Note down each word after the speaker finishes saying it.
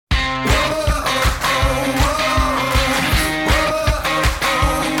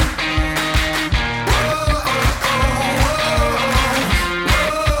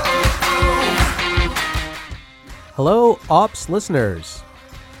Hello, Ops listeners.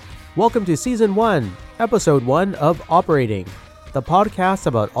 Welcome to Season 1, Episode 1 of Operating, the podcast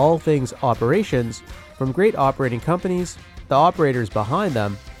about all things operations, from great operating companies, the operators behind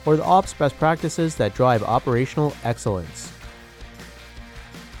them, or the ops best practices that drive operational excellence.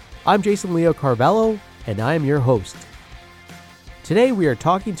 I'm Jason Leo Carvalho, and I am your host. Today we are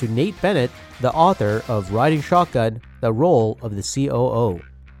talking to Nate Bennett, the author of Riding Shotgun, The Role of the COO.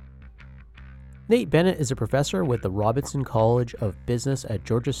 Nate Bennett is a professor with the Robinson College of Business at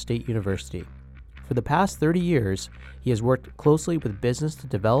Georgia State University. For the past 30 years, he has worked closely with business to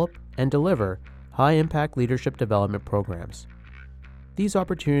develop and deliver high-impact leadership development programs. These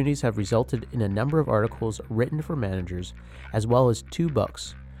opportunities have resulted in a number of articles written for managers, as well as 2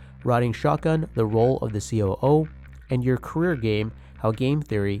 books, Riding Shotgun, The Role of the COO, and Your Career Game, How Game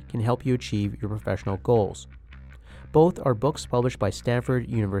Theory Can Help You Achieve Your Professional Goals. Both are books published by Stanford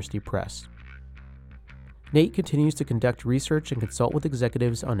University Press. Nate continues to conduct research and consult with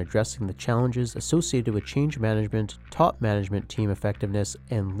executives on addressing the challenges associated with change management, top management team effectiveness,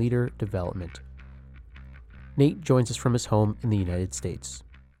 and leader development. Nate joins us from his home in the United States.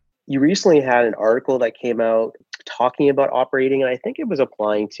 You recently had an article that came out talking about operating, and I think it was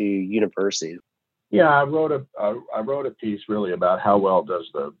applying to universities. Yeah, I wrote a piece really about how well does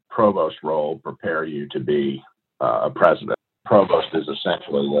the provost role prepare you to be a president. Provost is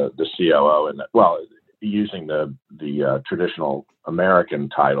essentially the COO, and using the traditional American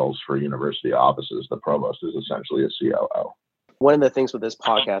titles for university offices, the provost is essentially a COO. One of the things with this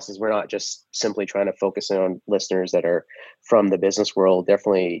podcast is we're not just simply trying to focus in on listeners that are from the business world,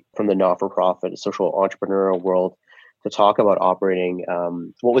 definitely from the not-for-profit, social entrepreneurial world, to talk about operating.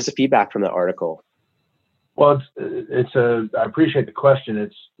 What was the feedback from the article? Well, I appreciate the question.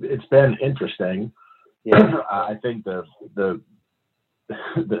 It's been interesting. Yeah. I think the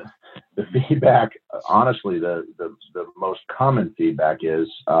feedback, honestly, the most common feedback is,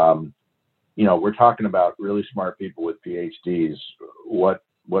 we're talking about really smart people with Ph.D s. What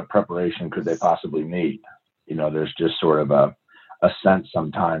preparation could they possibly need? There's just sort of a sense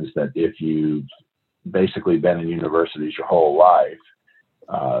sometimes that if you've basically been in universities your whole life,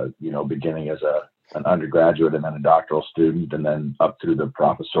 beginning as an undergraduate and then a doctoral student and then up through the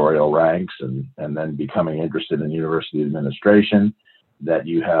professorial ranks and then becoming interested in university administration, that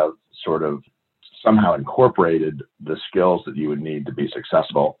you have sort of somehow incorporated the skills that you would need to be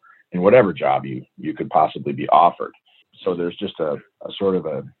successful in whatever job you could possibly be offered. So there's just a sort of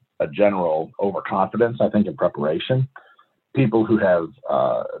a general overconfidence, I think, in preparation. People who have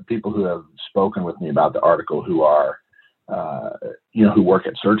spoken with me about the article who are who work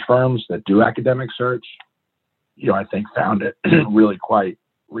at search firms that do academic search, I think found it really quite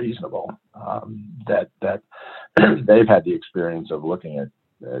reasonable that they've had the experience of looking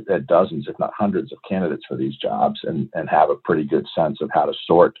at dozens, if not hundreds, of candidates for these jobs and have a pretty good sense of how to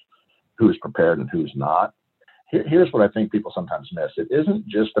sort who's prepared and who's not. Here's what I think people sometimes miss. It isn't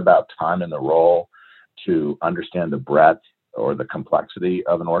just about time in the role to understand the breadth or the complexity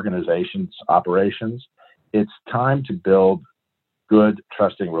of an organization's operations. It's time to build good,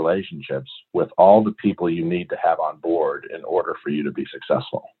 trusting relationships with all the people you need to have on board in order for you to be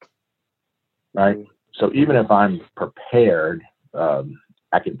successful, right? So even if I'm prepared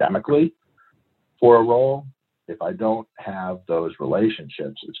academically for a role, if I don't have those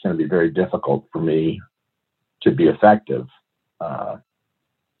relationships, it's going to be very difficult for me to be effective,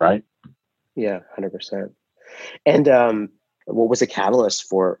 right? Yeah, 100%. And what was the catalyst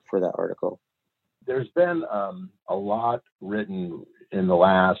for that article? There's been a lot written in the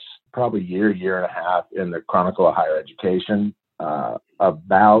last probably year and a half in the Chronicle of Higher Education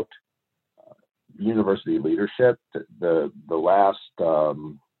about university leadership. The last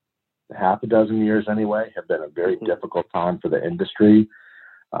half a dozen years anyway have been a very difficult time for the industry.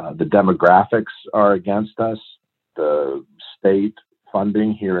 The demographics are against us. The state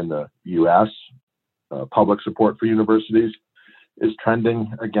funding here in the U.S., public support for universities, is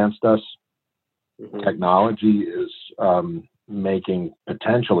trending against us. Technology is making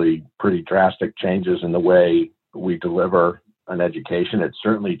potentially pretty drastic changes in the way we deliver an education. It's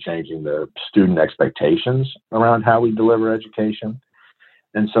certainly changing the student expectations around how we deliver education.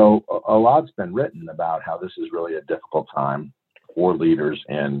 And so a lot's been written about how this is really a difficult time for leaders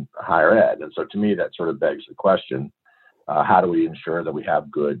in higher ed. And so to me, that sort of begs the question, how do we ensure that we have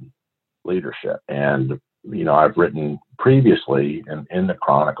good leadership? And I've written previously in the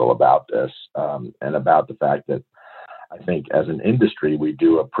Chronicle about this and about the fact that I think as an industry, we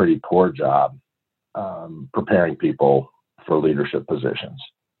do a pretty poor job preparing people for leadership positions.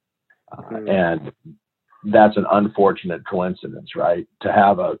 And that's an unfortunate coincidence, right? To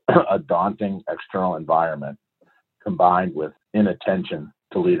have a daunting external environment combined with inattention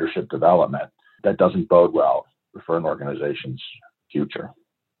to leadership development, that doesn't bode well for an organization's future.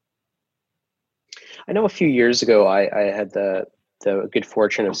 I know a few years ago, I had the good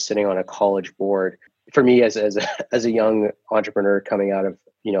fortune of sitting on a college board. For me, as a young entrepreneur coming out of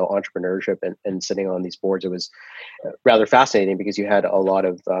entrepreneurship and sitting on these boards, it was rather fascinating because you had a lot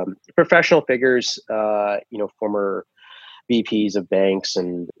of professional figures, former VPs of banks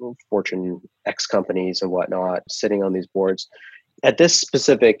and Fortune X companies and whatnot, sitting on these boards. At this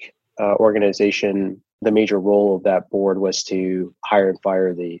specific organization, the major role of that board was to hire and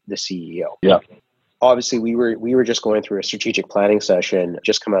fire the CEO. Yeah. Obviously, we were just going through a strategic planning session,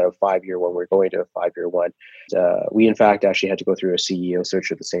 just come out of 5-year one. We're going to a 5-year one. We, in fact, actually had to go through a CEO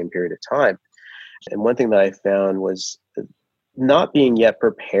search at the same period of time. And one thing that I found was not being yet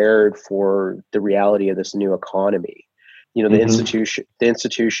prepared for the reality of this new economy. The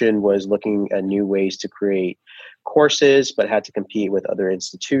institution was looking at new ways to create courses, but had to compete with other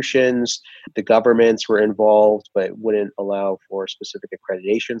institutions. The governments were involved, but wouldn't allow for specific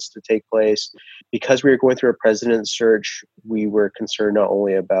accreditations to take place. Because we were going through a president search, we were concerned not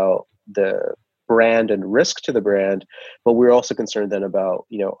only about the brand and risk to the brand, but we were also concerned then about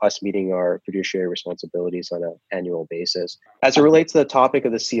us meeting our fiduciary responsibilities on an annual basis. As it relates to the topic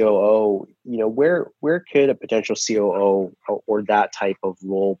of the COO, where could a potential COO or that type of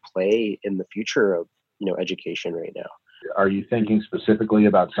role play in the future of education right now? Are you thinking specifically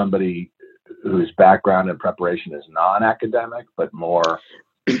about somebody whose background and preparation is non-academic, but more,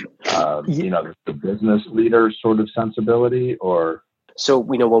 the business leader sort of sensibility, or? So,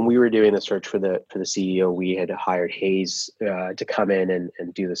 when we were doing the search for the CEO, we had hired Hayes to come in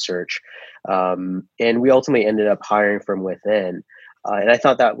and do the search. And we ultimately ended up hiring from within. And I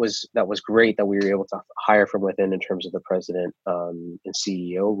thought that was great that we were able to hire from within in terms of the president and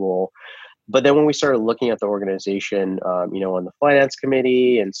CEO role. But then when we started looking at the organization, on the finance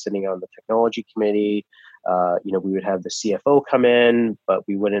committee and sitting on the technology committee, we would have the CFO come in, but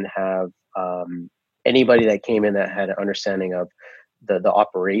we wouldn't have anybody that came in that had an understanding of the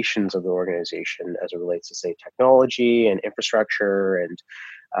operations of the organization as it relates to, say, technology and infrastructure. And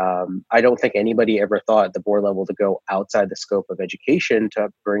I don't think anybody ever thought at the board level to go outside the scope of education to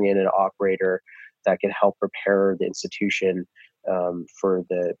bring in an operator that can help prepare the institution for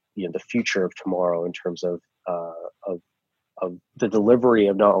the future of tomorrow in terms of the delivery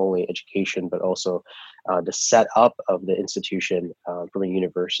of not only education but also the setup of the institution from a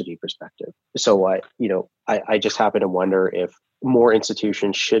university perspective. So I just happen to wonder if more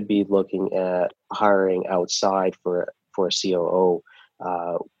institutions should be looking at hiring outside for a COO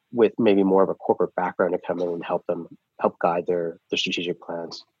with maybe more of a corporate background to come in and help guide their strategic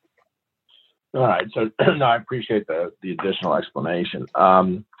plans. All right. So no, I appreciate the additional explanation.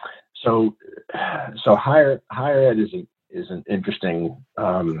 So higher ed is an interesting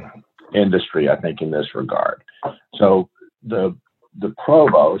industry, I think, in this regard. So the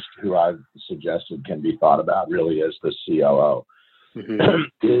provost, who I've suggested can be thought about really as the COO,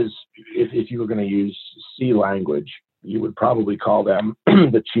 is, if you were going to use C language, you would probably call them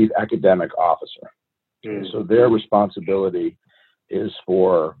the chief academic officer. So their responsibility is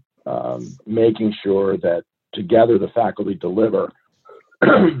for making sure that together the faculty deliver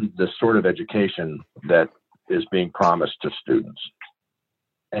the sort of education that is being promised to students.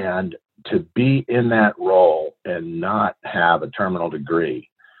 And to be in that role and not have a terminal degree,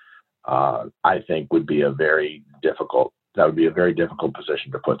 I think would be a very difficult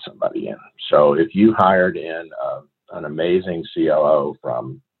position to put somebody in. So if you hired in an amazing COO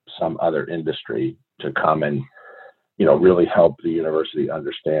from some other industry to come and really help the university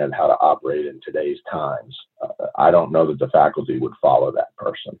understand how to operate in today's times, I don't know that the faculty would follow that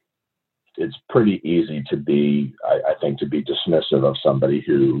person. It's pretty easy to be, I think, to be dismissive of somebody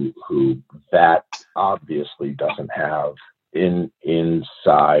who that obviously doesn't have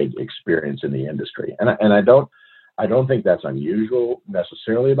inside experience in the industry. And I don't think that's unusual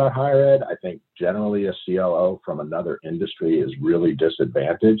necessarily about higher ed. I think generally a COO from another industry is really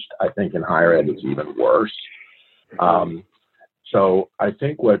disadvantaged. I think in higher ed it's even worse. So I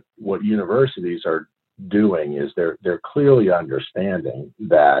think what universities are doing is they're clearly understanding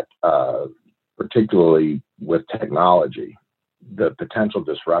that, particularly with technology, the potential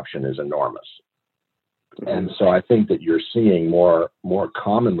disruption is enormous. And so I think that you're seeing more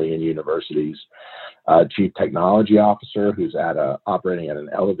commonly in universities, chief technology officer who's operating at an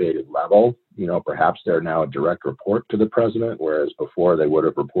elevated level. Perhaps they're now a direct report to the president, whereas before they would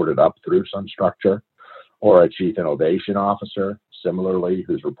have reported up through some structure. Or a chief innovation officer, similarly,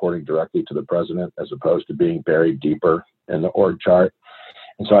 who's reporting directly to the president as opposed to being buried deeper in the org chart.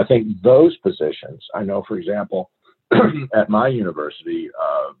 And so I think those positions, I know, for example, at my university,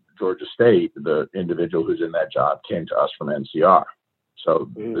 Georgia State, the individual who's in that job came to us from NCR. So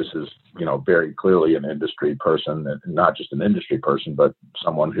this is, very clearly an industry person, and not just an industry person, but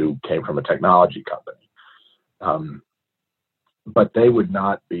someone who came from a technology company. But they would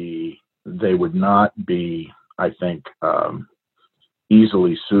not be, I think,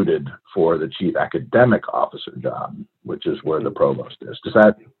 easily suited for the chief academic officer job, which is where the provost is. Does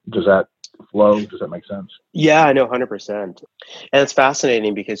that flow? Does that make sense? Yeah, I know, 100%. And it's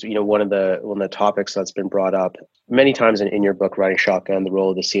fascinating because, one of the topics that's been brought up many times in your book, Riding Shotgun, the role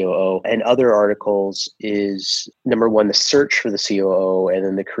of the COO, and other articles is, number one, the search for the COO, and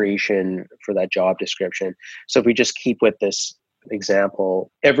then the creation for that job description. So if we just keep with this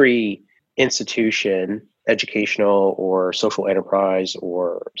example, every institution, educational or social enterprise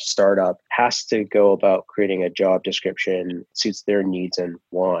or startup, has to go about creating a job description that suits their needs and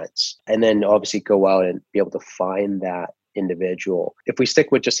wants, and then obviously go out and be able to find that individual. If we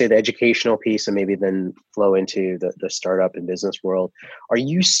stick with just say the educational piece and maybe then flow into the startup and business world, are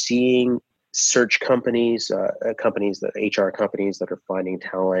you seeing search companies, the HR companies that are finding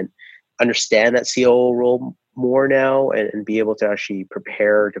talent, understand that COO role more now and be able to actually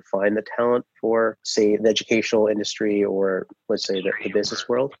prepare to find the talent for, say, the educational industry or let's say the business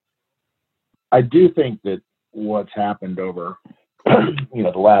world? I do think that what's happened over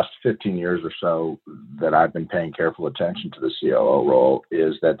the last 15 years or so that I've been paying careful attention to the COO role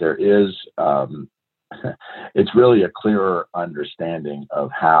is that there is it's really a clearer understanding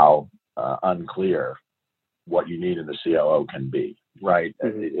of how unclear what you need in the COO can be, right?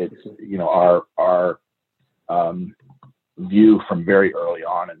 It's our view from very early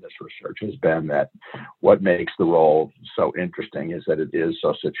on in this research has been that what makes the role so interesting is that it is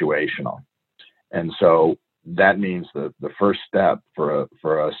so situational. And so that means the first step for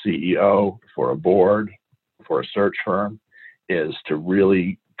a CEO, for a board, for a search firm is to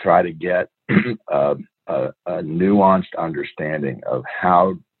really try to get a nuanced understanding of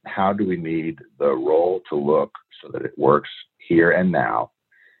how do we need the role to look so that it works here and now.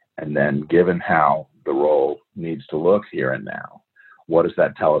 And then given how the role needs to look here and now, what does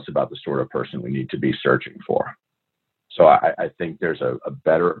that tell us about the sort of person we need to be searching for? So I think there's a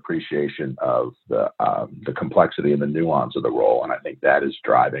better appreciation of the complexity and the nuance of the role. And I think that is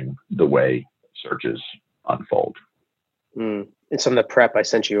driving the way searches unfold. In some of the prep, I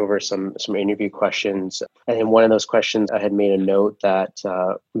sent you over some interview questions. And in one of those questions, I had made a note that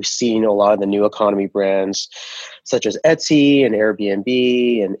we've seen a lot of the new economy brands, such as Etsy and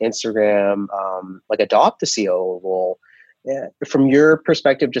Airbnb and Instagram, adopt the COO role. Yeah. From your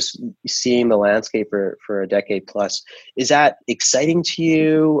perspective, just seeing the landscape for a decade plus, is that exciting to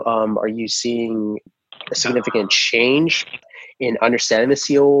you? Are you seeing a significant change in understanding the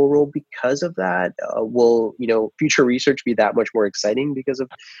COO role because of that? Will future research be that much more exciting because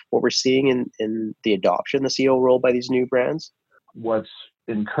of what we're seeing in the adoption of the COO role by these new brands? What's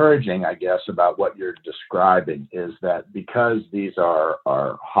encouraging, I guess, about what you're describing is that because these are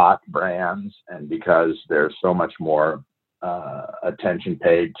hot brands and because there's so much more attention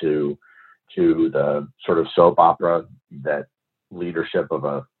paid to the sort of soap opera that leadership of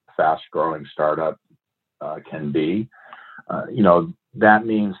a fast-growing startup can be, that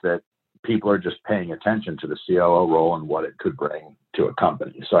means that people are just paying attention to the COO role and what it could bring to a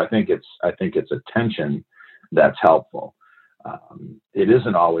company. So I think it's attention that's helpful. It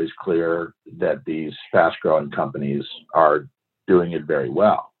isn't always clear that these fast-growing companies are doing it very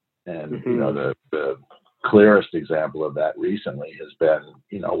well, and the clearest example of that recently has been,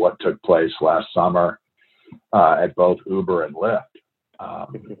 what took place last summer at both Uber and Lyft,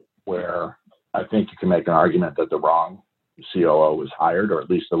 where I think you can make an argument that the wrong COO was hired, or at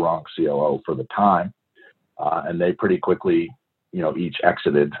least the wrong COO for the time, and they pretty quickly, each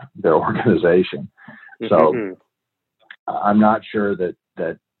exited their organization. So I'm not sure that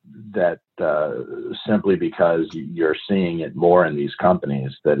simply because you're seeing it more in these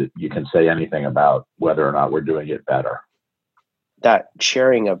companies that you can say anything about whether or not we're doing it better. That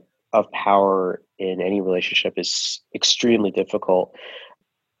sharing of power in any relationship is extremely difficult.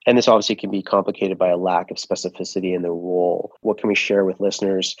 And this obviously can be complicated by a lack of specificity in the role. What can we share with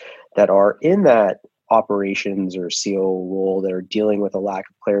listeners that are in that operations or COO role that are dealing with a lack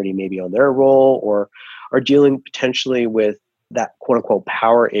of clarity maybe on their role, or are dealing potentially with that quote unquote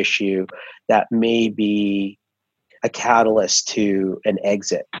power issue that may be a catalyst to an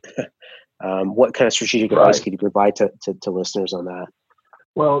exit? What kind of strategic advice could you provide to listeners on that?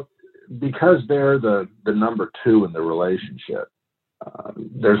 Well, because they're the number two in the relationship,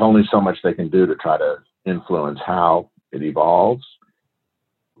 there's only so much they can do to try to influence how it evolves.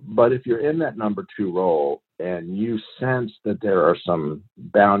 But if you're in that number two role and you sense that there are some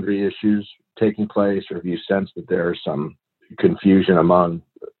boundary issues taking place, or if you sense that there is some confusion among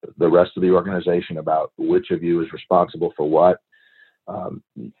the rest of the organization about which of you is responsible for what,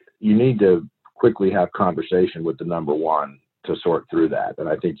 you need to quickly have conversation with the number one to sort through that. And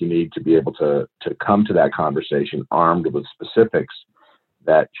I think you need to be able to come to that conversation armed with specifics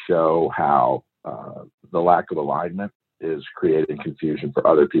that show how the lack of alignment is creating confusion for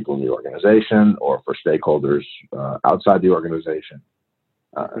other people in the organization or for stakeholders outside the organization.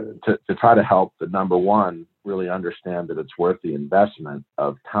 To try to help the number one really understand that it's worth the investment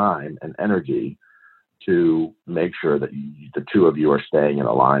of time and energy to make sure that the two of you are staying in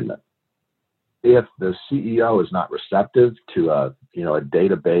alignment. If the CEO is not receptive to a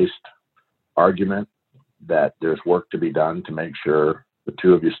data-based argument that there's work to be done to make sure the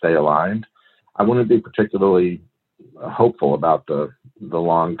two of you stay aligned, I wouldn't be particularly hopeful about the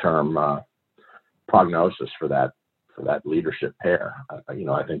long-term prognosis for that leadership pair.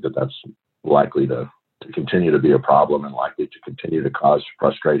 I think that's likely to continue to be a problem and likely to continue to cause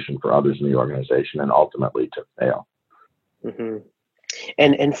frustration for others in the organization and ultimately to fail. Mm-hmm.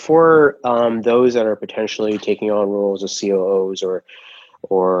 And for those that are potentially taking on roles as COOs or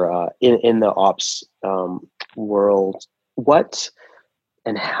in the ops world, what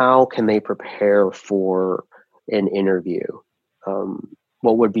and how can they prepare for an interview?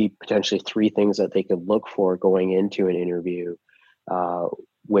 What would be potentially 3 things that they could look for going into an interview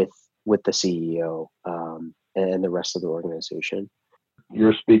with the CEO and the rest of the organization?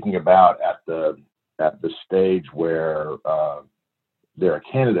 You're speaking about at the stage where they're a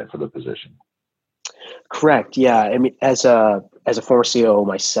candidate for the position. Correct. Yeah. I mean, as a former COO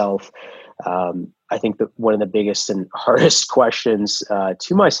myself, I think that one of the biggest and hardest questions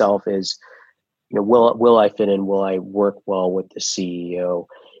to myself is, will I fit in? Will I work well with the CEO?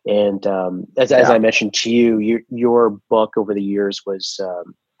 And as I mentioned to you, your book over the years was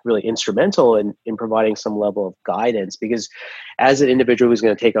really instrumental in providing some level of guidance, because as an individual who's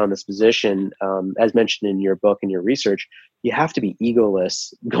going to take on this position, as mentioned in your book and your research, you have to be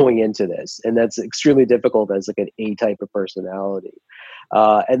egoless going into this. And that's extremely difficult as like an A type of personality.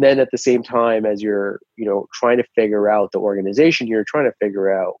 And then at the same time, as you're, trying to figure out the organization, you're trying to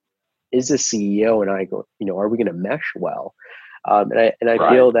figure out, is the CEO and I are we going to mesh well? And I Right.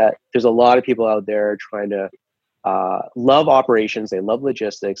 feel that there's a lot of people out there trying to love operations. They love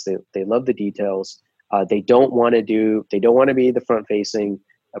logistics. They love the details. They don't want to be the front facing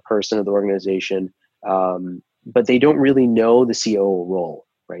person of the organization. But they don't really know the COO role,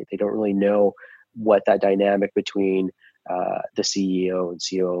 right? They don't really know what that dynamic between the CEO and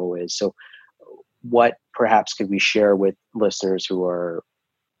COO is. So what perhaps could we share with listeners who are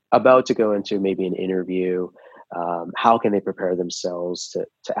about to go into maybe an interview? How can they prepare themselves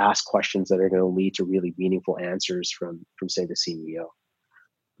to ask questions that are going to lead to really meaningful answers from say the CEO?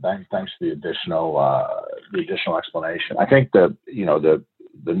 Thanks for the additional explanation. I think the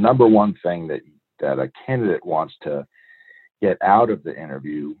number one thing that a candidate wants to get out of the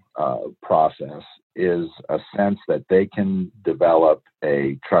interview process is a sense that they can develop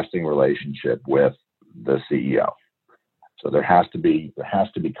a trusting relationship with the CEO. So there has to be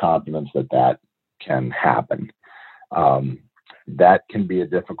confidence that can happen. That can be a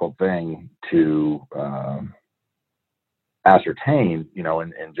difficult thing to ascertain,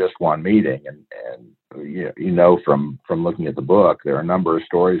 in just one meeting. And from looking at the book, there are a number of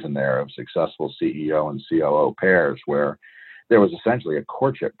stories in there of successful CEO and COO pairs where there was essentially a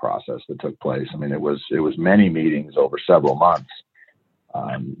courtship process that took place. I mean, it was many meetings over several months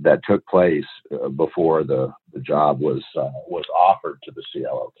that took place before the job was offered to the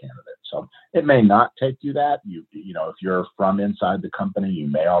COO candidate. So it may not take you that. If you're from inside the company, you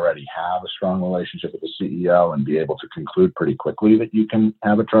may already have a strong relationship with the CEO and be able to conclude pretty quickly that you can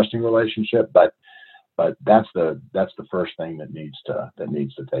have a trusting relationship. But that's the first thing that needs to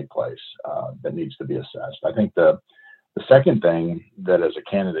take place, that needs to be assessed. I think the second thing that as a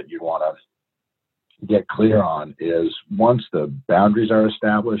candidate you want to get clear on is, once the boundaries are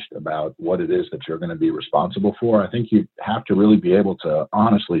established about what it is that you're going to be responsible for, I think you have to really be able to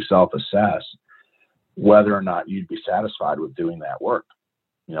honestly self-assess whether or not you'd be satisfied with doing that work.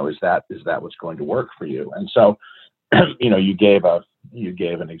 Is that what's going to work for you? And so, you gave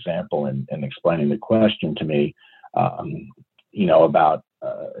an example in explaining the question to me, about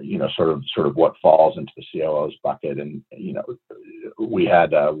sort of what falls into the COO's bucket. And we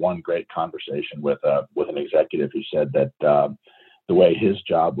had one great conversation with an executive who said that the way his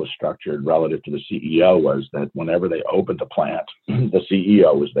job was structured relative to the CEO was that whenever they opened a plant, the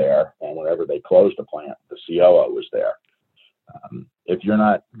CEO was there, and whenever they closed a plant, the COO was there. If you're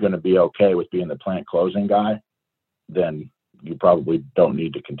not going to be okay with being the plant closing guy, then you probably don't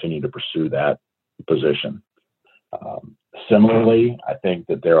need to continue to pursue that position. Similarly, I think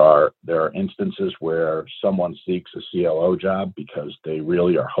that there are instances where someone seeks a COO job because they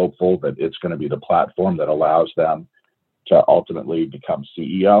really are hopeful that it's going to be the platform that allows them to ultimately become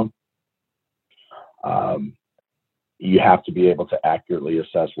CEO. You have to be able to accurately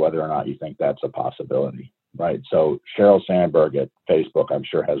assess whether or not you think that's a possibility, right? So Sheryl Sandberg at Facebook, I'm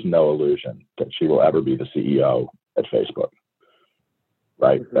sure, has no illusion that she will ever be the CEO at Facebook,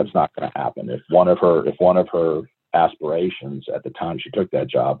 right? That's not going to happen. If one of her aspirations at the time she took that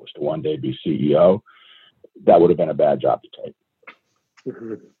job was to one day be CEO, that would have been a bad job to take.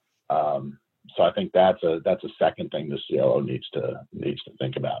 So I think that's a second thing the COO needs to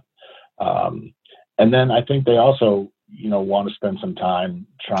think about. And then I think they also, want to spend some time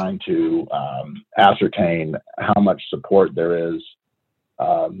trying to ascertain how much support there is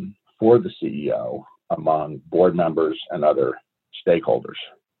for the CEO among board members and other stakeholders.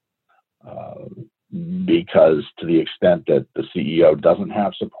 Because to the extent that the CEO doesn't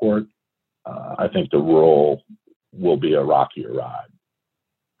have support, I think the role will be a rockier ride.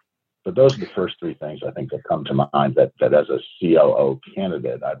 But those are the first three things I think that come to mind that as a COO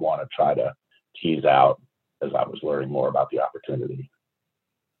candidate, I'd want to try to tease out as I was learning more about the opportunity.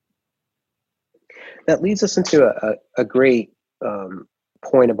 That leads us into a great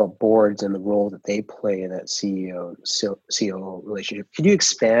point about boards and the role that they play in that CEO-COO relationship. Could you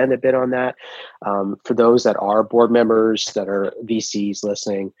expand a bit on that? For those that are board members, that are VCs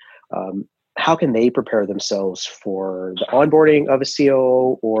listening, how can they prepare themselves for the onboarding of a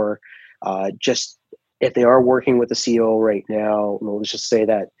COO, or just if they are working with a COO right now, let's just say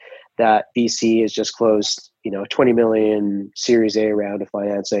that VC has just closed, a 20 million Series A round of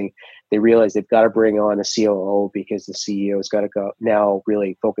financing. They realize they've got to bring on a COO because the CEO has got to go now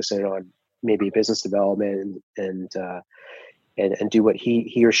really focus in on maybe business development and do what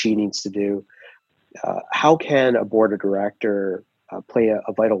he or she needs to do. How can a board of director play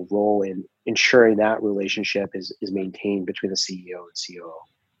a vital role in ensuring that relationship is maintained between the CEO and COO?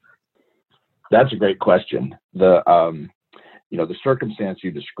 That's a great question. The circumstance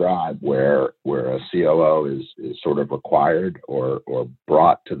you describe where a COO is sort of required or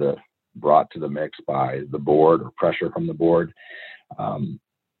brought to the mix by the board or pressure from the board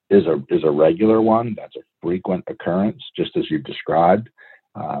is a regular one. That's a frequent occurrence, just as you've described.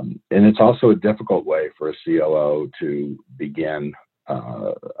 And it's also a difficult way for a COO to begin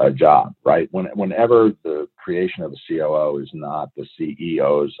a job, right? Whenever the creation of a COO is not the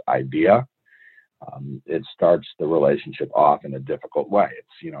CEO's idea, it starts the relationship off in a difficult way. It's,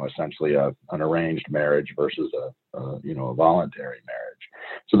 essentially an arranged marriage versus a voluntary marriage.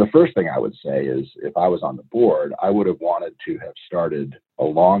 So the first thing I would say is, if I was on the board, I would have wanted to have started a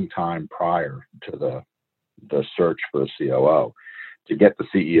long time prior to the search for a COO to get the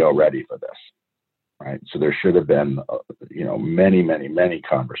CEO ready for this, right? So there should have been, many, many, many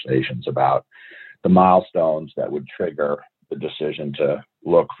conversations about the milestones that would trigger the decision to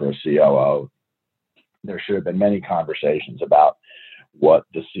look for a COO. There should have been many conversations about what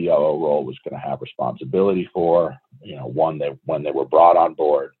the COO role was going to have responsibility for, when they were brought on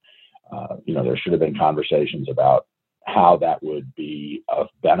board. There should have been conversations about how that would be of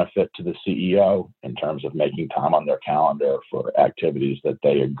benefit to the CEO in terms of making time on their calendar for activities that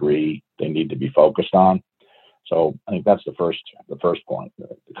they agree they need to be focused on. So I think that's the first point.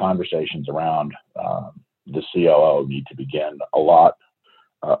 The conversations around the COO need to begin a lot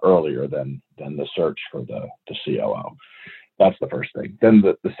earlier than the search for the COO. That's the first thing. Then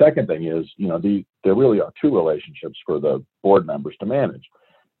the second thing is, there really are two relationships for the board members to manage.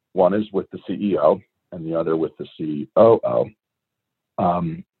 One is with the CEO and the other with the COO.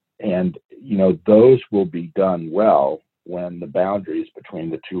 And those will be done well when the boundaries between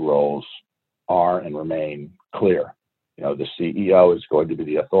the two roles are and remain clear. The CEO is going to be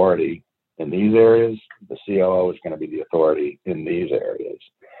the authority in these areas. The COO is going to be the authority in these areas.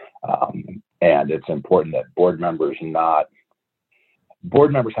 And it's important that board members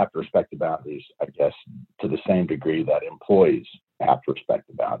have to respect the boundaries, I guess, to the same degree that employees have to respect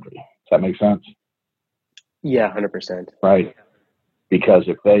the boundary. Does that make sense? Yeah, 100%. Right. Because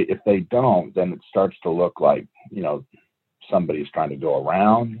if they don't, then it starts to look like, somebody's trying to go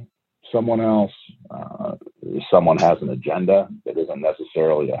around someone else. Someone has an agenda that isn't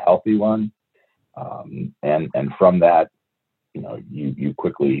necessarily a healthy one. And from that, you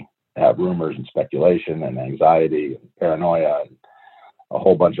quickly have rumors and speculation and anxiety and paranoia and a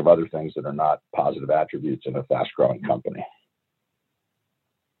whole bunch of other things that are not positive attributes in a fast-growing company.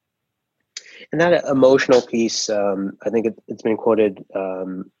 And that emotional piece, I think it's been quoted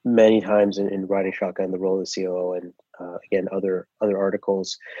many times in Riding Shotgun, the role of the COO, and again other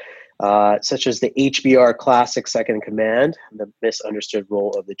articles, such as the HBR classic second in command, the misunderstood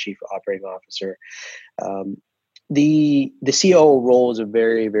role of the chief operating officer. The COO role is a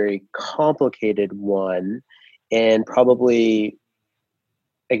very, very complicated one, and probably,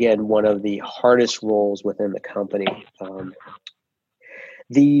 again, one of the hardest roles within the company.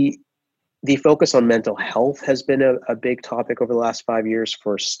 The focus on mental health has been a big topic over the last 5 years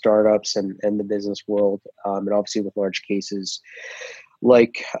for startups and the business world, and obviously with large cases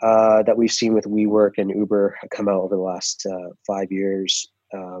like that we've seen with WeWork and Uber come out over the last 5 years.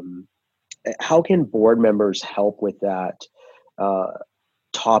 How can board members help with that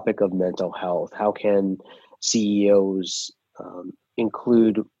topic of mental health? How can CEOs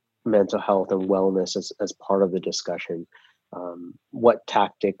include mental health and wellness as part of the discussion? What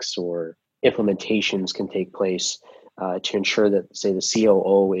tactics or implementations can take place to ensure that, say, the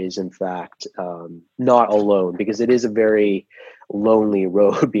COO is in fact not alone, because it is a very lonely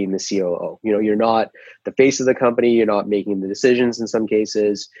road being the COO. You're not the face of the company. You're not making the decisions in some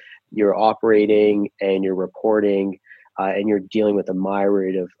cases. You're operating and you're reporting, and you're dealing with a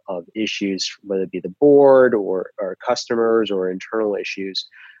myriad of issues, whether it be the board or customers or internal issues.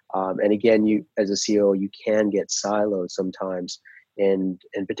 And again, you as a COO, you can get siloed sometimes and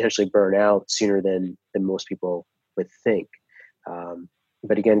potentially burn out sooner than most people would think.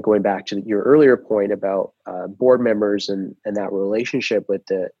 But again, going back to your earlier point about board members and that relationship with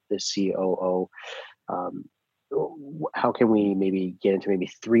the COO, how can we maybe get into maybe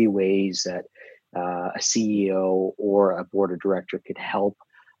 3 ways that a CEO or a board of director could help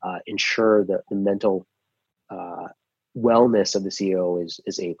ensure that the mental wellness of the CEO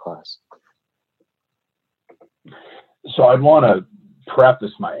is A+? So I'd want to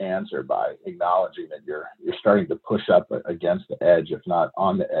preface my answer by acknowledging that you're starting to push up against the edge, if not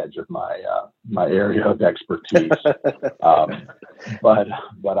on the edge of my my area of expertise. But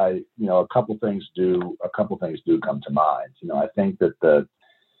I, a couple things do come to mind. I think that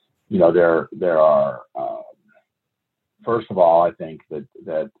there are first of all, I think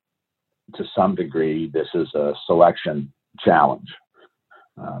that to some degree this is a selection challenge.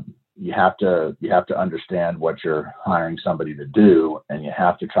 You have to understand what you're hiring somebody to do, and you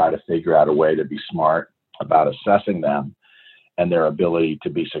have to try to figure out a way to be smart about assessing them and their ability to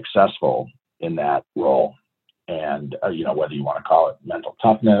be successful in that role. And whether you want to call it mental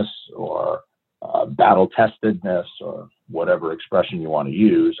toughness or battle testedness or whatever expression you want to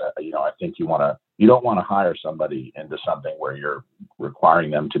use, I think you don't want to hire somebody into something where you're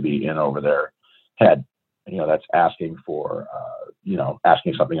requiring them to be in over their head. That's asking for,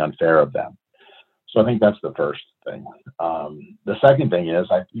 asking something unfair of them. So I think that's the first thing. The second thing is,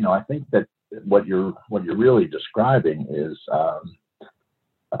 I think that what you're really describing is,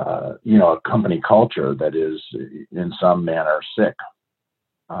 a company culture that is in some manner sick.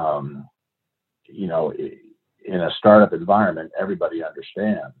 In a startup environment, everybody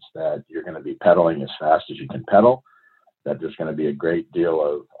understands that you're going to be pedaling as fast as you can pedal, that there's going to be a great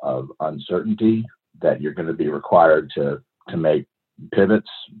deal of uncertainty, that you're going to be required to make pivots,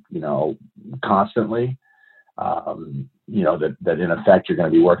 constantly, that in effect, you're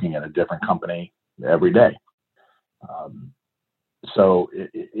going to be working in a different company every day. So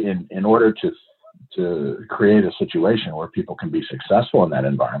in order to create a situation where people can be successful in that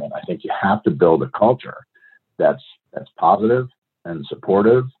environment, I think you have to build a culture that's positive and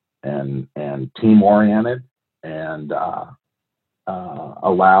supportive and team oriented and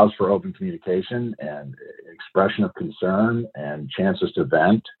allows for open communication and expression of concern and chances to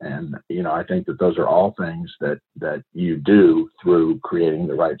vent. And, I think that those are all things that you do through creating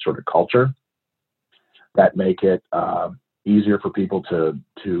the right sort of culture that make it easier for people to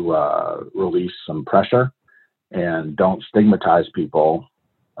release some pressure and doesn't stigmatize people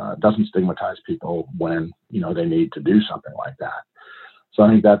when, they need to do something like that. So I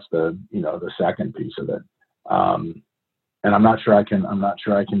think that's the second piece of it. And I'm not sure I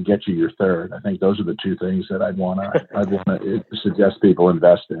can get you your third. I think those are the 2 things that I'd want to suggest people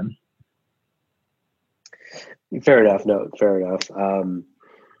invest in. Fair enough. No, fair enough.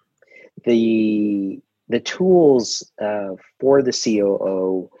 The tools for the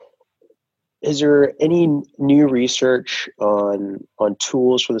COO, is there any new research on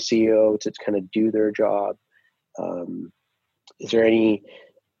tools for the CEO to kind of do their job? Is there any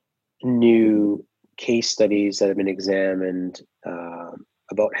new case studies that have been examined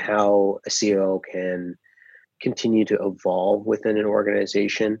about how a COO can continue to evolve within an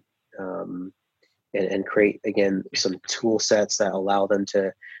organization? and create, again, some tool sets that allow them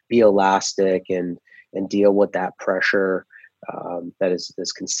to be elastic and deal with that pressure that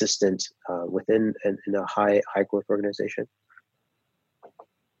is consistent within in a high growth organization?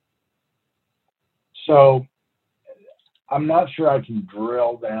 So I'm not sure I can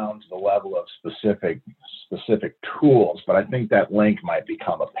drill down to the level of specific tools, but I think that link might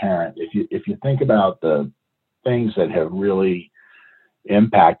become apparent if you think about the things that have really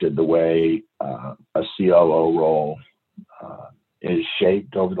impacted the way a COO role is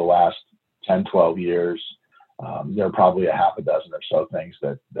shaped over the last 10, 12 years. There are probably a half a dozen or so things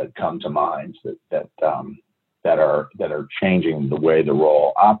that come to mind that are changing the way the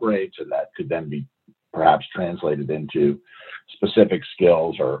role operates, and that could then be perhaps translated into specific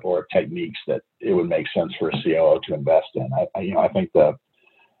skills or techniques that it would make sense for a COO to invest in. I think the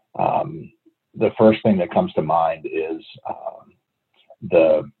first thing that comes to mind is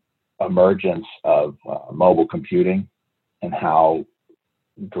the emergence of mobile computing and how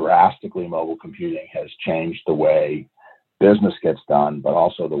drastically mobile computing has changed the way business gets done, but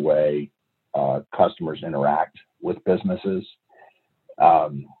also the way customers interact with businesses.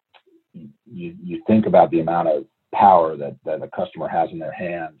 You think about the amount of power that a customer has in their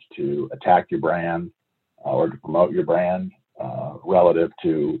hands to attack your brand or to promote your brand relative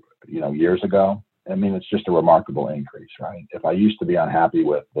to years ago. I mean, it's just a remarkable increase, right? If I used to be unhappy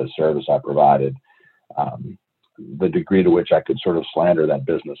with the service I provided, the degree to which I could sort of slander that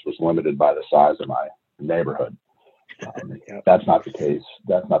business was limited by the size of my neighborhood. That's not the case.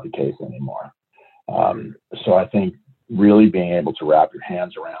 That's not the case anymore. So I think really being able to wrap your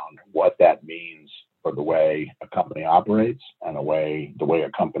hands around what that means for the way a company operates and the way a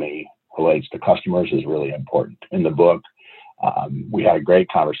company relates to customers is really important. In the book, we had a great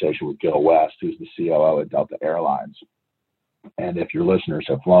conversation with Gil West, who's the COO at Delta Airlines. And if your listeners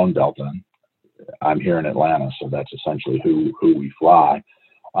have flown Delta, I'm here in Atlanta, so that's essentially who we fly.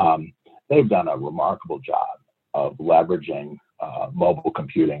 They've done a remarkable job of leveraging mobile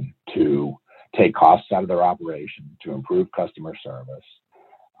computing to take costs out of their operation, to improve customer service.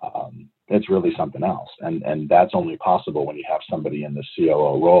 It's really something else. And that's only possible when you have somebody in the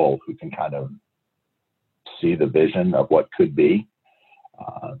COO role who can kind of see the vision of what could be.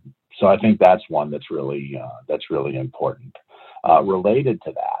 So I think that's one that's really important. Related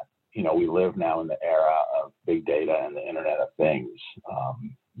to that, we live now in the era of big data and the Internet of Things.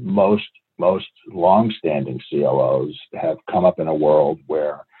 Most long-standing COOs have come up in a world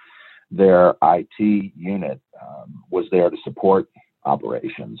where their IT unit was there to support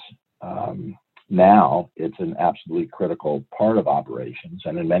operations. Now it's an absolutely critical part of operations,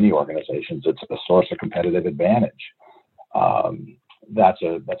 and in many organizations, it's a source of competitive advantage. That's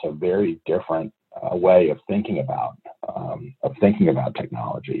a very different way of thinking about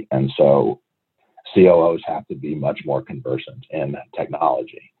technology, and so COOs have to be much more conversant in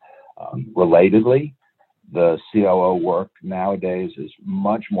technology. Relatedly, the COO work nowadays is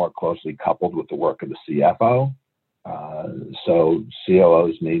much more closely coupled with the work of the CFO. So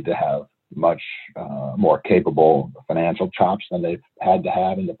COOs need to have much more capable financial chops than they've had to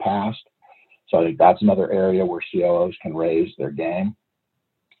have in the past. So I think that's another area where COOs can raise their game.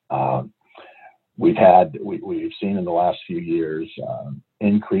 We've seen in the last few years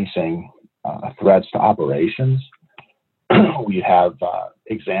increasing threats to operations. We have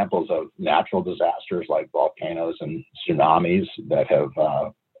examples of natural disasters like volcanoes and tsunamis that have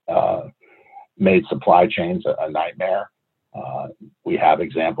made supply chains a nightmare. We have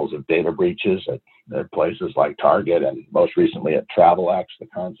examples of data breaches at places like Target, and most recently at TravelX, the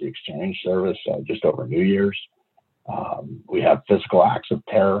currency exchange service, just over New Year's. We have physical acts of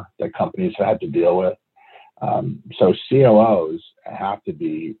terror that companies have had to deal with. So COOs have to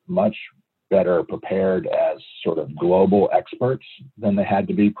be much better prepared as sort of global experts than they had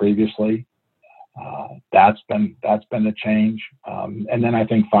to be previously. That's been a change. And then I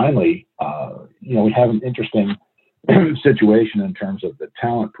think finally, we have an interesting situation in terms of the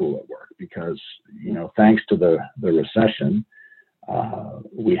talent pool at work because, thanks to the recession,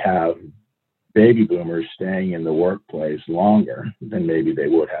 we have baby boomers staying in the workplace longer than maybe they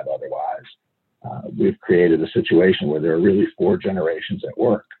would have otherwise. We've created a situation where there are really 4 generations at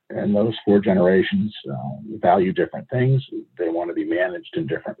work, and those 4 generations value different things. They want to be managed in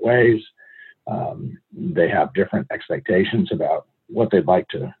different ways. They have different expectations about what they'd like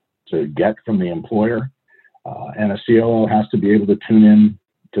to get from the employer, and a COO has to be able to tune in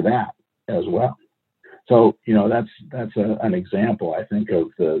to that as well. So, that's an example, I think,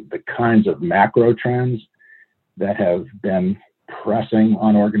 of the kinds of macro trends that have been pressing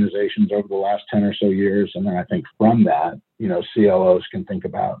on organizations over the last 10 or so years. And then I think from that, COOs can think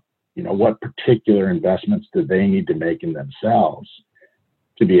about what particular investments do they need to make in themselves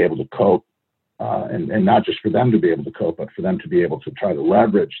to be able to cope, and not just for them to be able to cope, but for them to be able to try to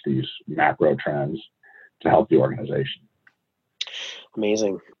leverage these macro trends to help the organization.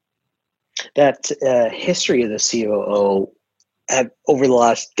 Amazing. That history of the COO over the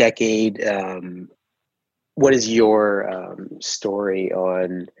last decade, what is your story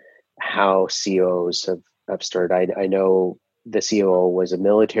on how COOs have started? I know the COO was a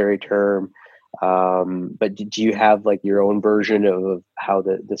military term, but do you have like your own version of how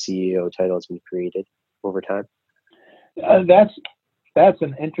the CEO title has been created over time? That's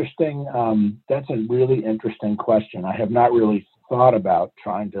an interesting, that's a really interesting question. I have not really thought about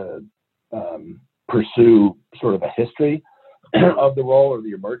trying to pursue sort of a history of the role or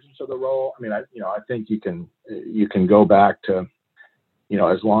the emergence of the role. I mean, I think you can go back to,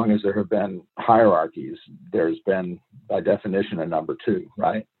 as long as there have been hierarchies, there's been by definition a number two,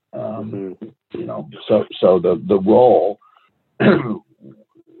 right? So the role, who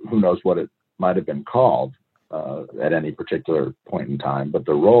knows what it might have been called at any particular point in time, but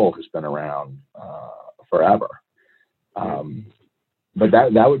the role has been around forever. But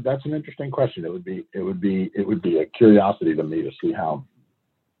that's an interesting question. It would be a curiosity to me to see how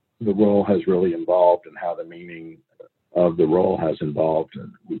the role has really evolved and how the meaning of the role has evolved.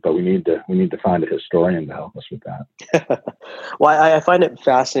 But we need to find a historian to help us with that. Well, I find it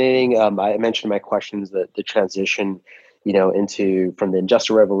fascinating. I mentioned in my questions that the transition, into from the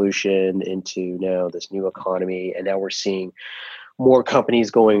Industrial Revolution into now this new economy, and now we're seeing more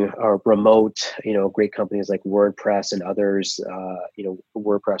companies going remote, great companies like WordPress and others.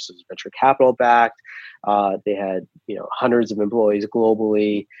 WordPress was venture capital backed. They had, hundreds of employees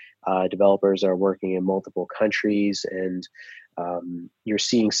globally. Developers are working in multiple countries, and you're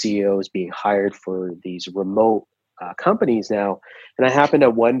seeing CEOs being hired for these remote companies now. And I happen to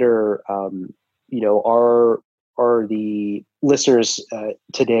wonder, are the listeners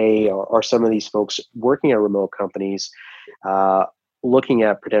today, are some of these folks working at remote companies looking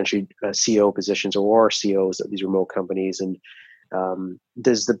at potentially CEO positions or CEOs at these remote companies? And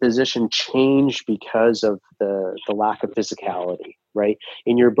does the position change because of the lack of physicality, right?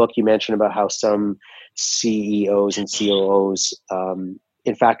 In your book, you mentioned about how some CEOs and COOs,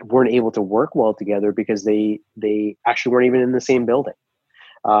 in fact, weren't able to work well together because they actually weren't even in the same building.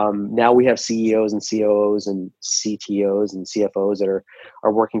 Now we have CEOs and COOs and CTOs and CFOs that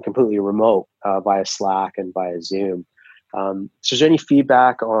are working completely remote via Slack and via Zoom. So is there any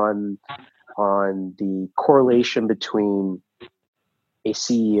feedback on the correlation between a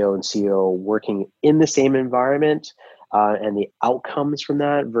CEO and COO working in the same environment and the outcomes from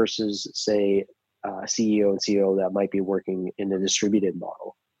that versus, say, a CEO and COO that might be working in a distributed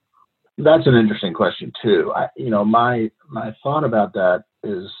model? That's an interesting question too. My thought about that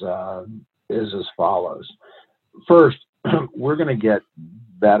is as follows. First, we're going to get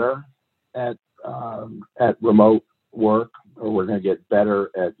better at remote work, or we're going to get better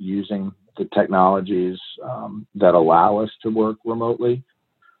at using the technologies that allow us to work remotely,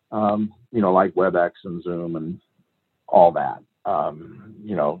 like WebEx and Zoom and all that,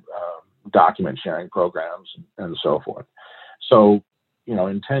 document sharing programs and so forth. So,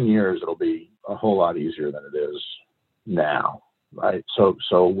 in 10 years, it'll be a whole lot easier than it is now, right? So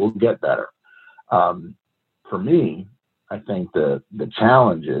we'll get better. For me, I think the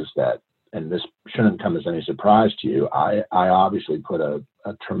challenge is that, and this shouldn't come as any surprise to you, I obviously put a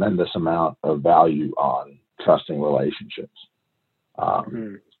tremendous amount of value on trusting relationships.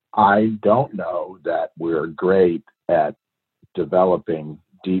 I don't know that we're great at developing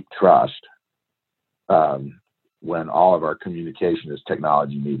deep trust when all of our communication is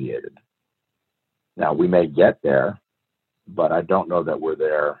technology mediated. Now, we may get there, but I don't know that we're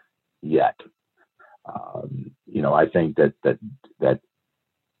there yet. I think that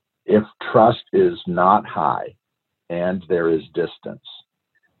if trust is not high and there is distance,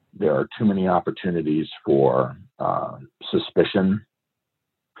 there are too many opportunities for suspicion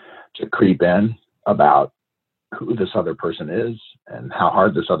to creep in about who this other person is and how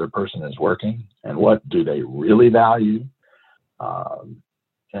hard this other person is working and what do they really value.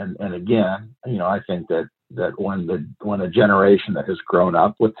 And again, I think that when a generation that has grown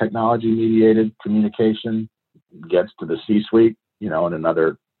up with technology mediated communication gets to the C-suite, in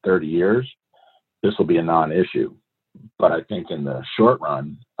another 30 years, this will be a non-issue. But I think in the short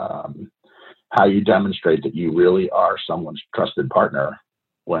run, how you demonstrate that you really are someone's trusted partner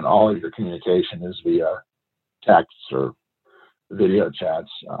when all of your communication is via texts or video chats,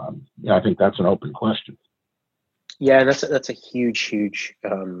 I think that's an open question. Yeah, that's a huge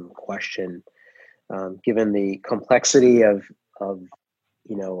question, given the complexity of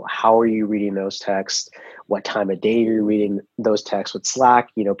how are you reading those texts? What time of day are you reading those texts? With Slack,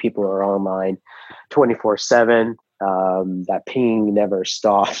 people are online 24/7. That pinging never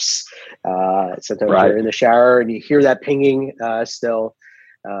stops. Sometimes Right. you're in the shower and you hear that pinging still.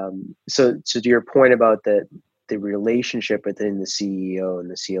 So to your point about the relationship within the CEO and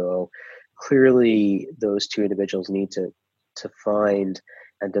the COO, clearly those two individuals need to find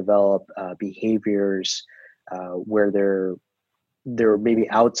and develop behaviors where they're maybe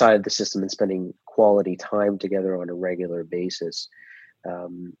outside the system and spending quality time together on a regular basis.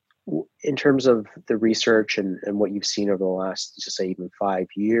 In terms of the research and what you've seen over the last, just say, even 5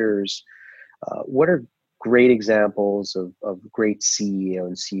 years, what are great examples of great CEO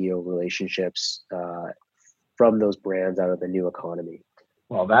and CEO relationships from those brands out of the new economy?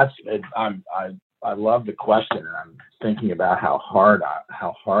 Well, that's it. I love the question, and I'm thinking about how hard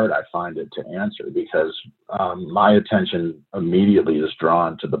I find it to answer, because my attention immediately is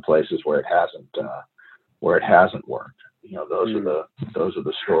drawn to the places where it hasn't worked. Those are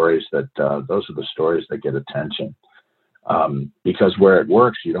the stories that get attention, because where it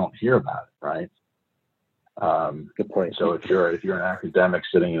works, you don't hear about it, right? Good point. So if you're an academic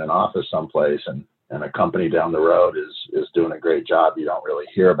sitting in an office someplace and a company down the road is doing a great job, you don't really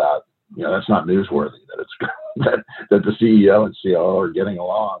hear about. That's not newsworthy that it's that the CEO and COO are getting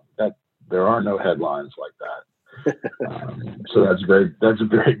along. That there are no headlines like that. So that's a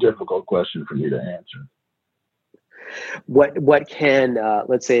very difficult question for me to answer. What can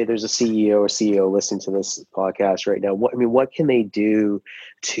let's say there's a CEO or CEO listening to this podcast right now. What can they do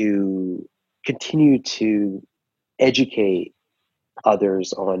to continue to educate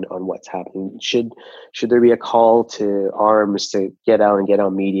others on what's happening? Should there be a call to arms to get out and get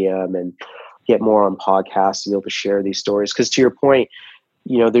on Medium and get more on podcasts to be able to share these stories? Because to your point,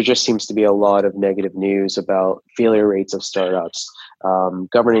 there just seems to be a lot of negative news about failure rates of startups,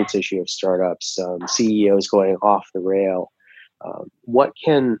 governance issue of startups, CEOs going off the rail. What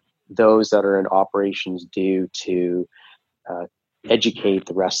can those that are in operations do to educate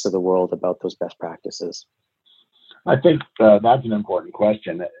the rest of the world about those best practices? I think that's an important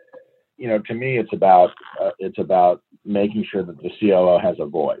question. To me, it's about making sure that the COO has a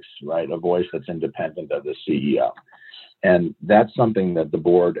voice, right? A voice that's independent of the CEO, and that's something that the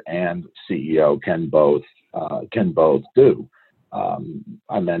board and CEO can both do.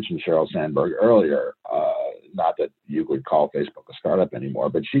 I mentioned Sheryl Sandberg earlier. Not that you would call Facebook a startup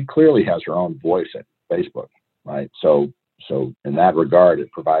anymore, but she clearly has her own voice at Facebook, right? So in that regard,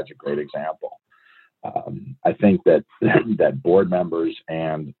 it provides a great example. I think that board members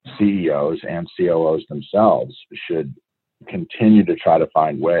and CEOs and COOs themselves should continue to try to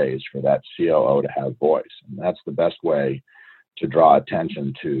find ways for that COO to have voice, and that's the best way to draw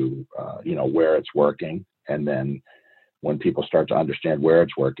attention to where it's working. And then when people start to understand where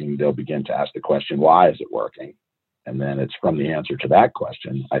it's working, they'll begin to ask the question, why is it working? And then it's from the answer to that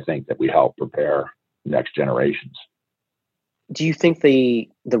question, I think, that we help prepare next generations. Do you think the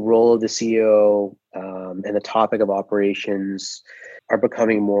role of the CEO and the topic of operations are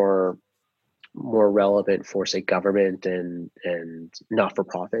becoming more relevant for, say, government and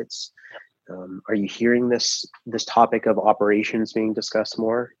not-for-profits? Are you hearing this topic of operations being discussed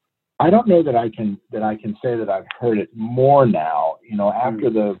more? I don't know that I can say that I've heard it more now. After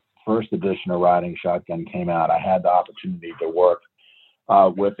the first edition of Riding Shotgun came out, I had the opportunity to work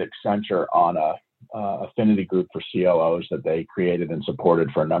with Accenture on a affinity group for COOs that they created and supported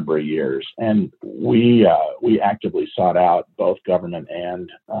for a number of years. And we actively sought out both government and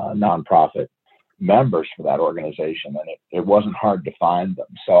nonprofit members for that organization, and it wasn't hard to find them.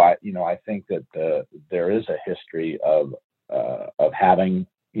 So I think that there is a history of having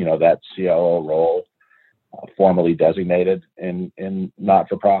that COO role formally designated in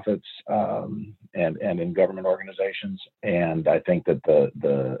not-for-profits and in government organizations. And I think that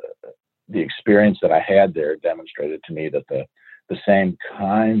the experience that I had there demonstrated to me that the same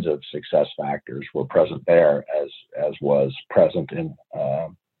kinds of success factors were present there as was present in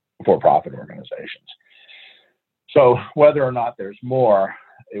for-profit organizations. So whether or not there's more,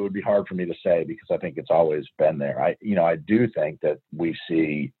 it would be hard for me to say, because I think it's always been there. I do think that we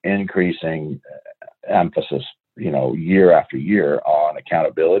see increasing emphasis, year after year on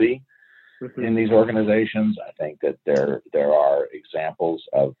accountability in these organizations. I think that there are examples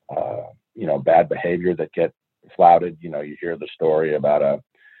of bad behavior that get flouted. You hear the story about a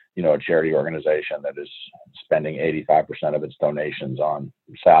charity organization that is spending 85% of its donations on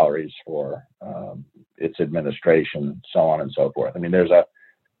salaries for its administration, so on and so forth. I mean, there's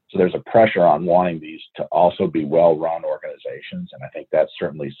a pressure on wanting these to also be well-run organizations, and I think that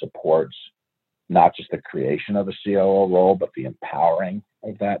certainly supports not just the creation of a COO role, but the empowering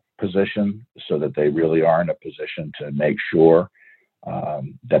of that position so that they really are in a position to make sure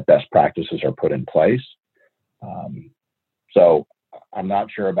that best practices are put in place. So I'm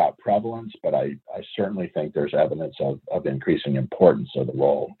not sure about prevalence, but I certainly think there's evidence of increasing importance of the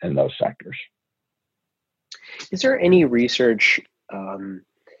role in those sectors. Is there any research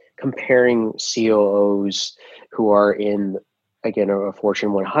comparing COOs who are in, again, a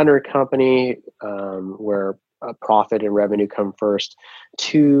Fortune 100 company where profit and revenue come first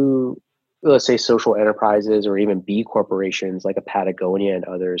to, let's say, social enterprises or even B corporations like a Patagonia and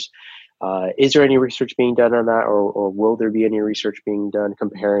others? Is there any research being done on that, or will there be any research being done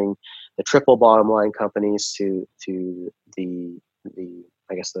comparing the triple bottom line companies to the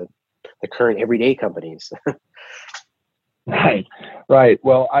I guess the current everyday companies? Right.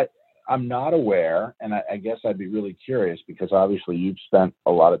 Well, I'm not aware, and I guess I'd be really curious because obviously you've spent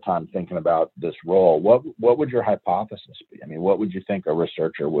a lot of time thinking about this role. What would your hypothesis be? I mean, what would you think a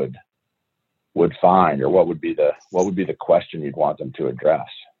researcher would find, or what would be the question you'd want them to address?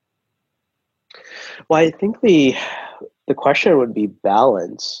 Well, I think the question would be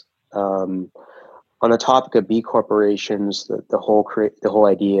balance. On the topic of B corporations, the whole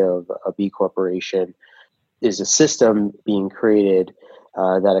idea of a B corporation is a system being created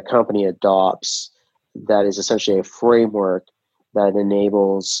that a company adopts that is essentially a framework that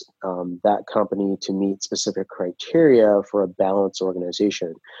enables that company to meet specific criteria for a balanced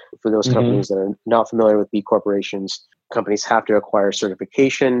organization. For those companies that are not familiar with B corporations, companies have to acquire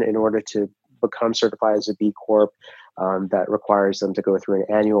certification in order to become certified as a B Corp. That requires them to go through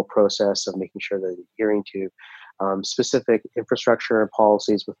an annual process of making sure that they're adhering to specific infrastructure and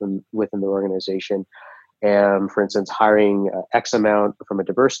policies within the organization. And for instance, hiring X amount from a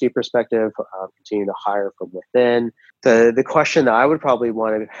diversity perspective, continue to hire from within. The question that I would probably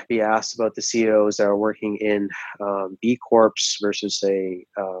want to be asked about the CEOs that are working in B Corps versus, say,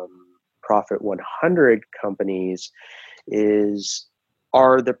 Profit 100 companies is,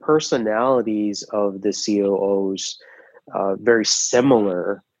 are the personalities of the COOs very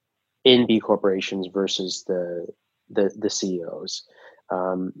similar in B corporations versus the CEOs?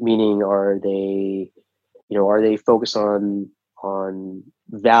 Meaning, are they focused on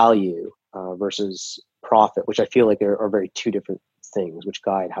value versus profit, which I feel like are very two different things, which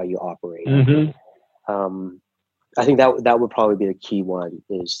guide how you operate. I think that would probably be the key one,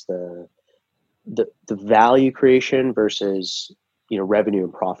 is the value creation versus revenue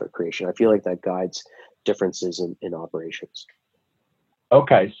and profit creation. I feel like that guides differences in operations.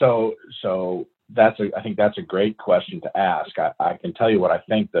 Okay, so I think that's a great question to ask. I can tell you what I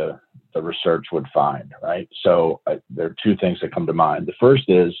think the research would find, right? So there are two things that come to mind. The first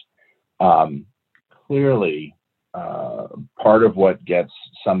is clearly part of what gets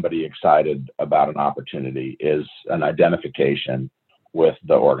somebody excited about an opportunity is an identification with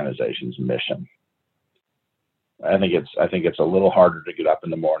the organization's mission. I think it's a little harder to get up in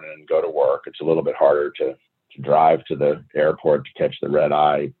the morning and go to work. It's a little bit harder to drive to the airport to catch the red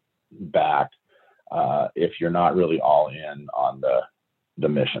eye back if you're not really all in on the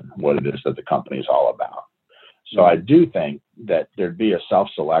mission, what it is that the company is all about. So I do think that there'd be a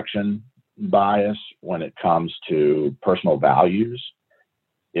self-selection bias when it comes to personal values.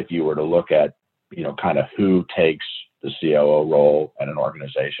 If you were to look at, kind of who takes the COO role in an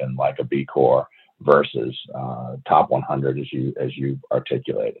organization like a B Corp versus top 100 as you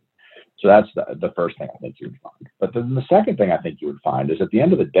articulated. So that's the first thing I think you would find. But then the second thing I think you would find is, at the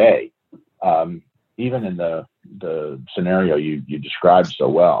end of the day, even in the scenario you described so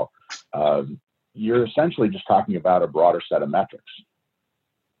well, you're essentially just talking about a broader set of metrics,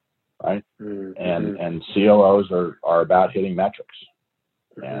 right? Mm-hmm. And COOs are about hitting metrics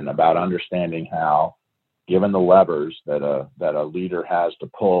and about understanding how, given the levers that a leader has to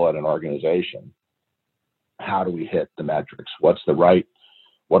pull at an organization, how do we hit the metrics? What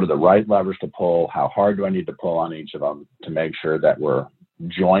are the right levers to pull? How hard do I need to pull on each of them to make sure that we're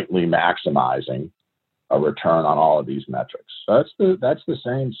jointly maximizing a return on all of these metrics? So that's the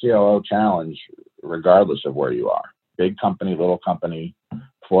same COO challenge, regardless of where you are. Big company, little company,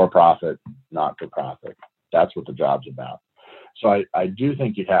 for profit, not for profit. That's what the job's about. So I do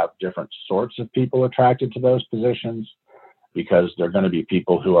think you'd have different sorts of people attracted to those positions, because they're going to be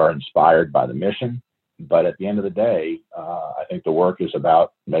people who are inspired by the mission. But at the end of the day, I think the work is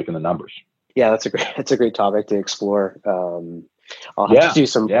about making the numbers. Yeah, that's a great topic to explore. I'll have to do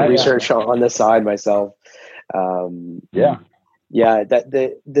some research on the side myself. That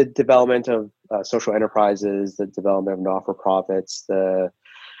the development of social enterprises, the development of not-for-profits, the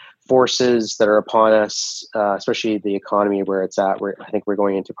forces that are upon us, especially the economy where it's at. I think we're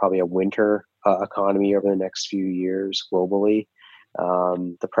going into probably a winter economy over the next few years globally.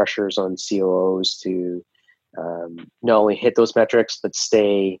 the pressures on COOs to not only hit those metrics, but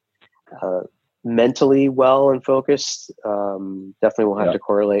stay mentally well and focused, definitely will have to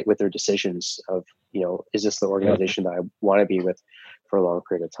correlate with their decisions of, is this the organization that I want to be with for a long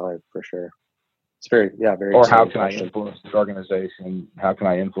period of time, for sure. It's very Or how can I influence the organization? How can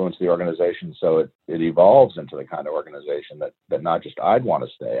I influence the organization so it evolves into the kind of organization that not just I'd want to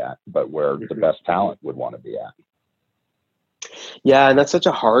stay at, but where the best talent would want to be at? Yeah, and that's such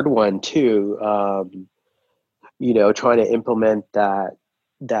a hard one too. Trying to implement that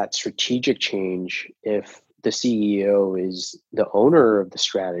strategic change if the CEO is the owner of the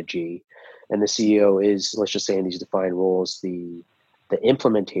strategy and the CEO is, let's just say in these defined roles, the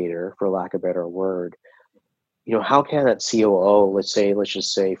implementator, for lack of a better word. How can that COO, let's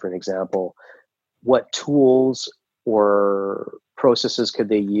just say for an example, what tools or processes could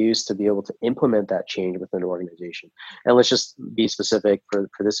they use to be able to implement that change within an organization? And let's just be specific for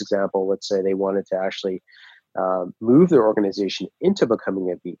this example. Let's say they wanted to actually move their organization into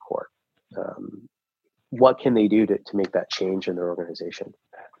becoming a B Corp. What can they do to make that change in their organization?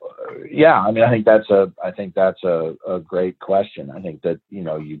 Yeah, I mean, I think that's a great question. I think that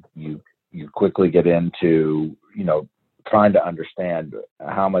you quickly get into trying to understand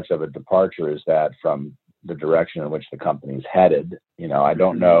how much of a departure is that from the direction in which the company's headed. I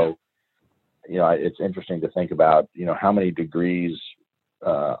don't know. It's interesting to think about. How many degrees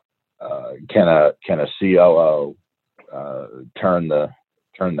can a COO turn the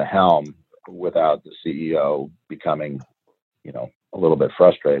helm without the CEO becoming a little bit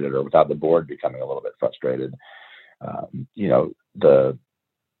frustrated, or without the board becoming a little bit frustrated?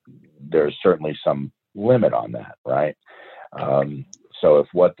 There's certainly some limit on that, right? So if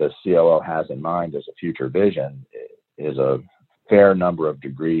what the COO has in mind as a future vision is a fair number of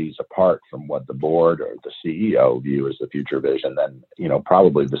degrees apart from what the board or the CEO view as the future vision, then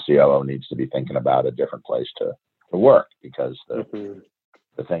probably the COO needs to be thinking about a different place to work, because the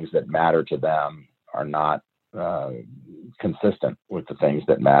things that matter to them are not consistent with the things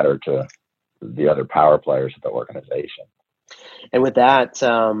that matter to the other power players of the organization. And with that,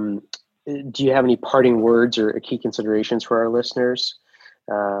 do you have any parting words or key considerations for our listeners?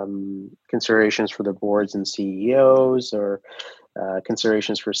 Considerations for the boards and CEOs, or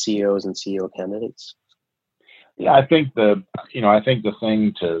considerations for CEOs and CEO candidates? Yeah, I think the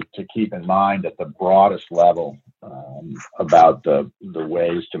thing to keep in mind at the broadest level about the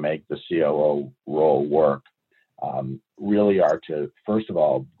ways to make the COO role work really are to, first of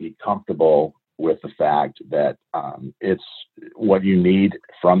all, be comfortable with the fact that it's what you need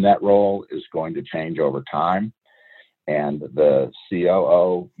from that role is going to change over time, and the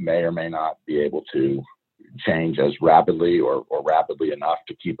COO may or may not be able to change as rapidly or rapidly enough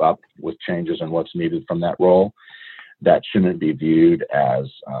to keep up with changes in what's needed from that role. That shouldn't be viewed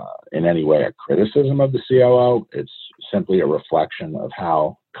as in any way a criticism of the COO. It's simply a reflection of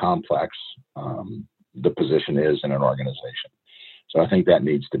how complex the position is in an organization. So I think that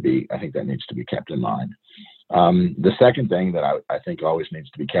needs to be kept in mind. The second thing that I think always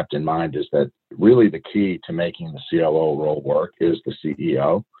needs to be kept in mind is that really the key to making the COO role work is the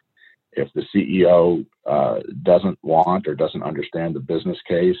CEO. If the CEO doesn't want or doesn't understand the business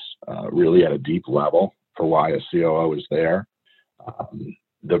case really at a deep level for why a COO is there,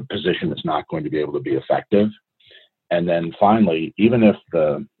 the position is not going to be able to be effective. And then finally, even if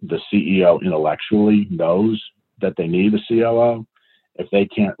the CEO intellectually knows that they need a COO, if they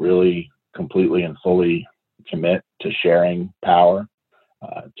can't really completely and fully commit to sharing power,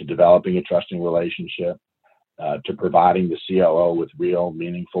 to developing a trusting relationship, to providing the COO with real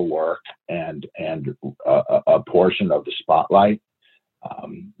meaningful work and a portion of the spotlight,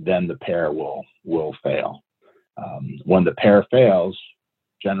 then the pair will fail. When the pair fails,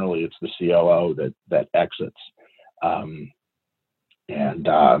 generally it's the COO that exits,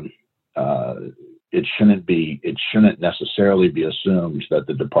 it shouldn't necessarily be assumed that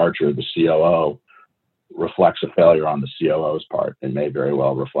the departure of the COO reflects a failure on the COO's part. It may very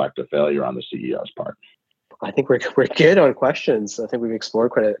well reflect a failure on the CEO's part. I think we're good on questions. I think we've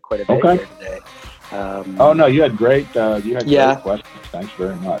explored quite a bit here today. No, you had great great questions. Thanks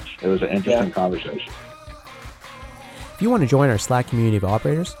very much. It was an interesting conversation. If you want to join our Slack community of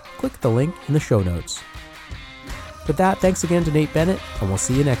operators, click the link in the show notes. With that, thanks again to Nate Bennett, and we'll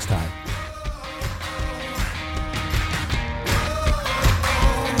see you next time.